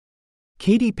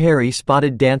Katy Perry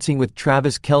spotted dancing with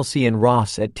Travis Kelce and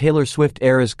Ross at Taylor Swift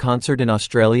Eras concert in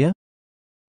Australia?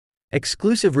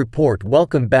 Exclusive report.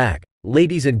 Welcome back,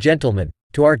 ladies and gentlemen,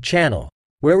 to our channel,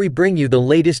 where we bring you the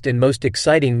latest and most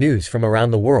exciting news from around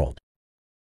the world.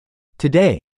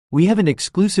 Today, we have an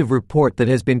exclusive report that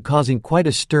has been causing quite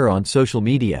a stir on social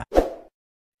media.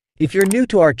 If you're new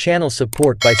to our channel,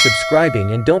 support by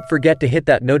subscribing and don't forget to hit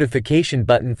that notification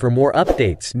button for more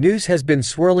updates. News has been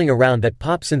swirling around that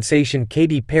pop sensation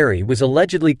Katy Perry was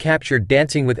allegedly captured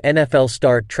dancing with NFL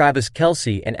star Travis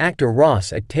Kelce and actor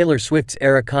Ross at Taylor Swift's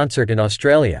Eras concert in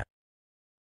Australia.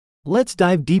 Let's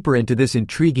dive deeper into this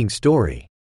intriguing story.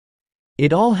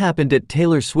 It all happened at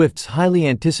Taylor Swift's highly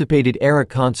anticipated Eras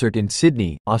concert in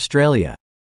Sydney, Australia.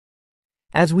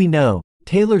 As we know,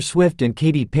 Taylor Swift and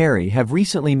Katy Perry have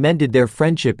recently mended their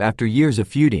friendship after years of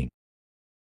feuding.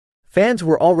 Fans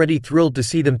were already thrilled to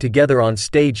see them together on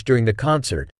stage during the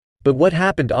concert, but what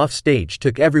happened off stage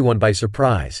took everyone by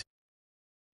surprise.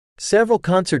 Several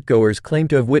concertgoers claim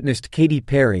to have witnessed Katy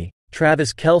Perry,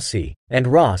 Travis Kelce, and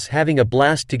Ross having a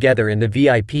blast together in the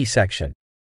VIP section.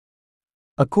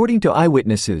 According to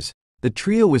eyewitnesses, the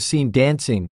trio was seen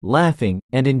dancing, laughing,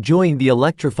 and enjoying the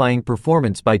electrifying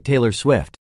performance by Taylor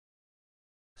Swift.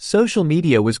 Social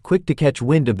media was quick to catch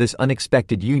wind of this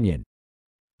unexpected union.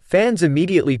 Fans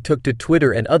immediately took to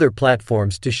Twitter and other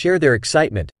platforms to share their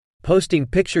excitement, posting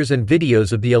pictures and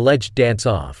videos of the alleged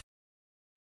dance-off.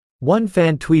 One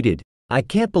fan tweeted, "I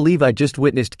can't believe I just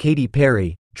witnessed Katy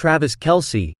Perry, Travis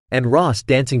Kelce, and Ross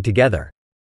dancing together.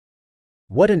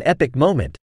 What an epic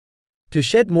moment." To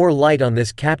shed more light on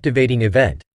this captivating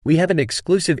event, we have an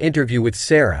exclusive interview with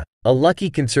Sarah, a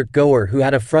lucky concertgoer who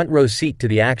had a front row seat to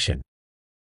the action.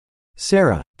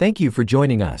 Sarah, thank you for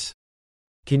joining us.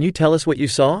 Can you tell us what you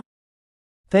saw?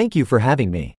 Thank you for having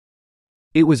me.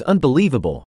 It was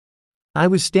unbelievable. I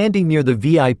was standing near the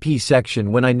VIP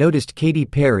section when I noticed Katy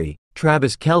Perry,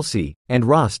 Travis Kelce, and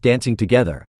Ross dancing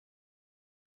together.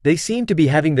 They seemed to be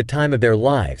having the time of their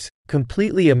lives,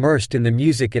 completely immersed in the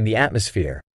music and the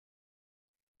atmosphere.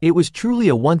 It was truly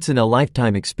a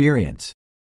once-in-a-lifetime experience.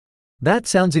 That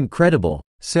sounds incredible,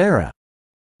 Sarah.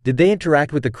 Did they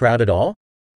interact with the crowd at all?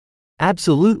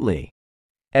 Absolutely.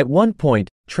 At one point,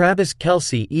 Travis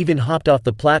Kelce even hopped off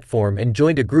the platform and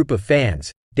joined a group of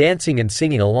fans, dancing and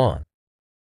singing along.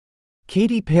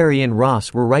 Katy Perry and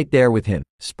Ross were right there with him,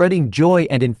 spreading joy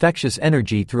and infectious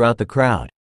energy throughout the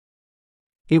crowd.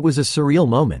 It was a surreal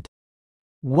moment.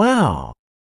 Wow!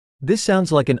 This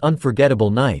sounds like an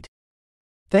unforgettable night.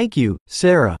 Thank you,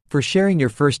 Sarah, for sharing your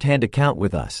first-hand account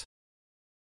with us.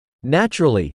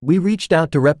 Naturally, we reached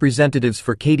out to representatives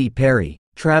for Katy Perry,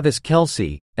 Travis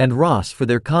Kelce, and Ross for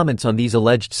their comments on these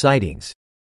alleged sightings.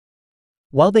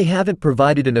 While they haven't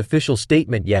provided an official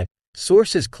statement yet,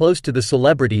 sources close to the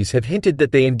celebrities have hinted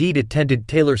that they indeed attended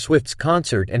Taylor Swift's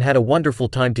concert and had a wonderful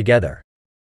time together.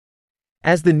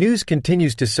 As the news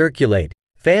continues to circulate,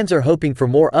 fans are hoping for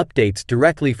more updates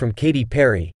directly from Katy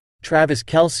Perry, Travis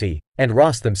Kelce, and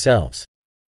Ross themselves.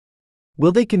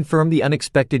 Will they confirm the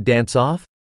unexpected dance-off?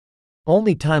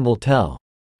 Only time will tell.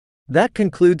 That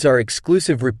concludes our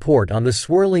exclusive report on the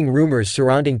swirling rumors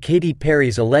surrounding Katy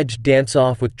Perry's alleged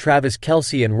dance-off with Travis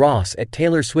Kelce and Ross at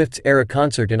Taylor Swift's Eras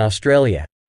concert in Australia.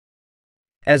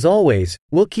 As always,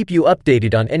 we'll keep you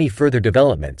updated on any further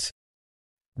developments.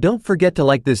 Don't forget to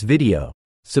like this video,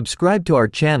 subscribe to our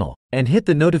channel, and hit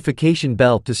the notification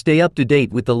bell to stay up to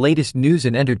date with the latest news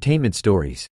and entertainment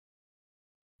stories.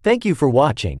 Thank you for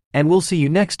watching, and we'll see you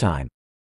next time.